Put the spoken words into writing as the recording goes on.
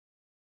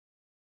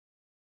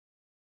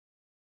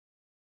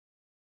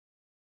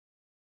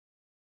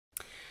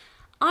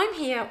I'm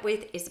here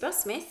with Isabel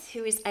Smith,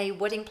 who is a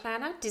wedding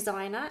planner,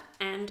 designer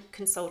and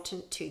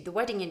consultant to the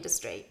wedding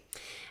industry.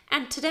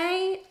 And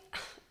today,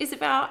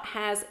 Isabel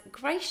has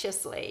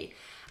graciously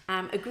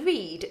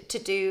agreed to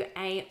do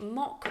a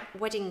mock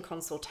wedding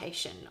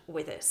consultation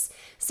with us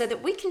so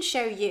that we can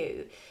show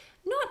you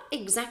not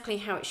exactly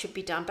how it should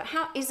be done, but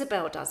how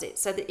Isabel does it,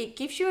 so that it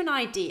gives you an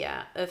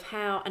idea of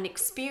how an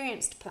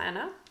experienced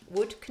planner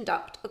would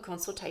conduct a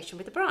consultation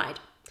with a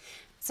bride.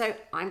 So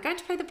I'm going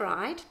to play the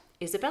bride.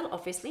 Isabel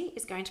obviously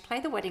is going to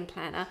play the wedding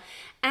planner,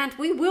 and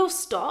we will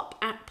stop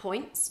at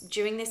points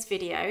during this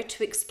video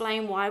to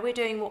explain why we're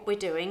doing what we're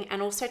doing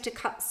and also to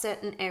cut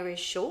certain areas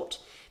short,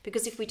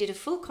 because if we did a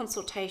full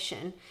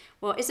consultation,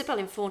 well, Isabel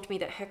informed me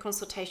that her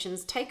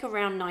consultations take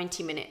around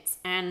 90 minutes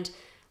and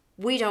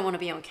we don't want to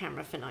be on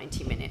camera for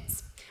 90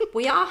 minutes.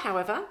 We are,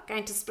 however,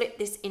 going to split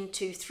this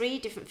into 3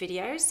 different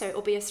videos, so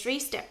it'll be a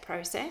 3-step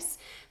process,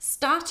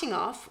 starting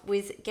off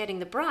with getting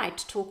the bride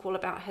to talk all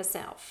about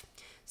herself.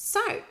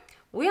 So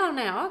we are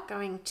now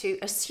going to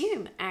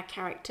assume our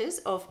characters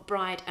of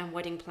bride and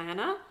wedding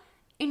planner.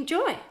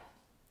 Enjoy.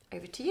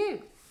 Over to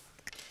you.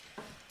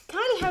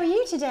 Kylie, how are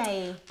you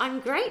today? I'm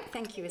great,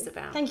 thank you,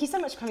 Isabel. Thank you so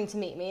much for coming to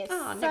meet me. It's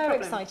no so problem.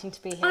 exciting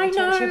to be here and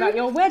talk to you about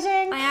your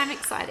wedding. I am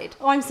excited.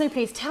 Oh, I'm so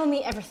pleased. Tell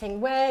me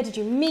everything. Where did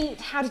you meet?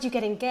 How did you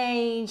get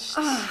engaged?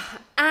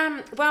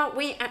 Well,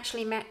 we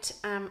actually met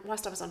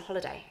whilst I was on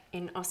holiday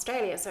in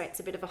Australia, so it's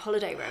a bit of a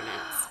holiday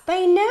romance.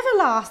 They never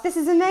last. This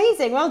is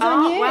amazing. Well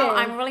done, you. Well,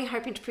 I'm really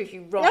hoping to prove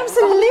you wrong.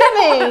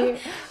 Absolutely.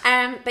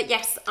 But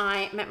yes,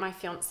 I met my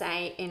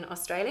fiance in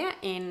Australia,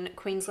 in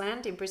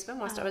Queensland, in Brisbane,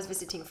 whilst I was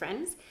visiting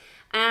friends.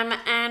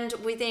 And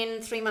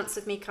within 3 months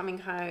of me coming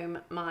home,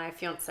 my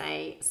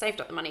fiance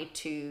saved up the money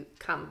to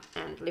come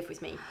and live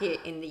with me here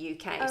in the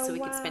UK, so we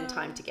could spend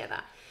time together.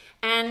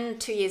 And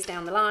 2 years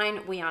down the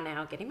line, we are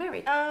now getting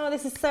married. Oh,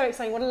 this is so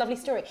exciting. What a lovely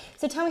story.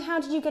 So tell me, how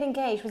did you get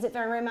engaged? Was it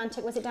very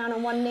romantic? Was it down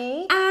on one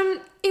knee?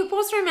 It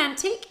was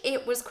romantic.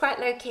 It was quite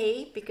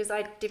low-key because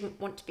I didn't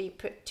want to be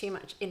put too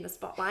much in the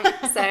spotlight.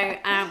 So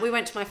we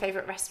went to my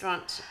favourite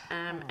restaurant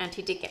and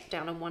he did get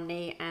down on one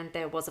knee and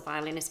there was a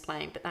violinist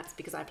playing, but that's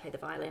because I play the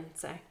violin.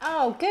 So.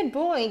 Oh, good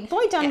boy.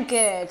 Boy done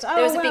good. Oh,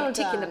 there was a well big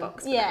tick done. in the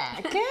box. Yeah,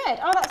 good.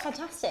 Oh, that's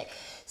fantastic.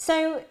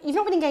 So you've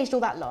not been engaged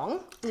all that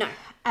long. No.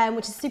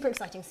 Which is super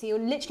exciting. So you're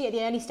literally at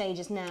the early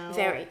stages now.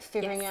 Very.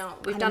 Figuring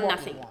out We've done what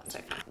nothing you want. so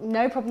far.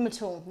 No problem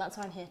at all. That's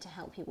what I'm here to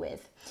help you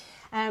with.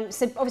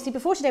 So obviously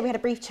before today we had a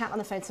brief chat on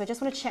the phone, so I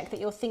just want to check that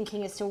your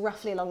thinking is still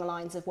roughly along the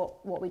lines of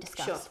what we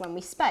discussed when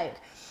we spoke.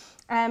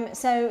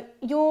 So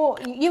you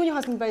and your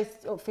husband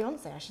both, or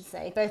fiance I should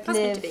say, both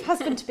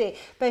husband to be,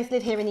 both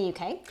live here in the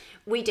UK.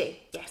 We do,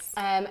 yes.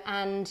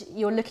 And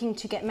you're looking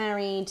to get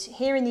married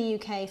here in the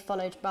UK,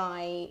 followed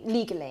by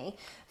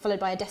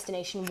a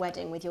destination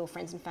wedding with your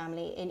friends and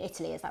family in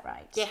Italy, is that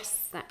right? Yes,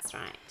 that's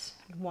right.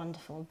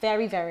 Wonderful.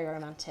 Very, very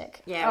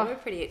romantic. Yeah, we're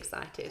pretty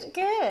excited.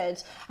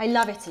 Good. I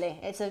love Italy.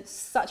 It's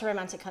such a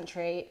romantic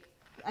country.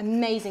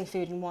 Amazing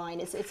food and wine.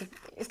 It's going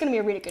to be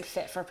a really good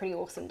fit for a pretty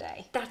awesome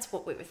day. That's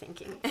what we were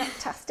thinking.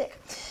 Fantastic.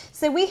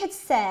 So we had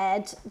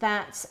said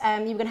that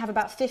you were going to have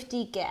about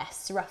 50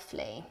 guests,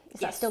 roughly.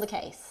 Is that still the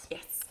case?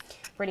 Yes.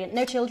 Brilliant.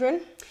 No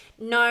children?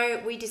 No,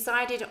 we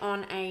decided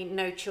on a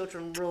no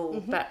children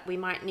rule, but we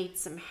might need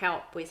some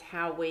help with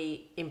how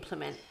we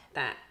implement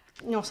that.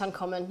 Not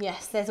uncommon,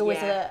 yes. There's always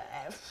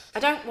I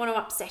don't want to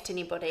upset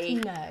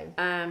anybody.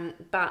 No.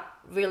 But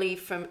really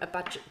from a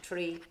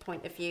budgetary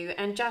point of view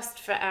and just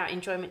for our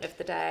enjoyment of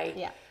the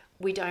day,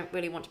 we don't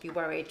really want to be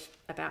worried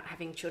about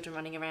having children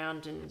running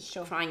around and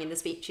crying in the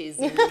speeches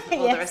and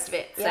all the rest of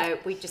it. So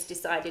we just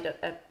decided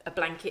a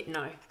blanket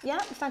no. Yeah,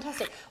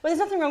 fantastic. Well, there's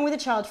nothing wrong with a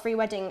child-free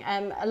wedding.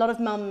 A lot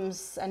of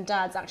mums and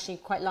dads actually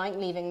quite like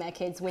leaving their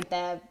kids with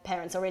their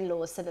parents or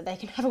in-laws so that they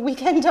can have a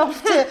weekend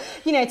off to,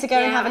 to go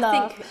and have a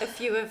laugh. I think a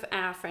few of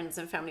our friends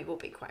and family will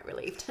be quite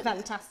relieved.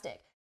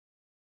 Fantastic.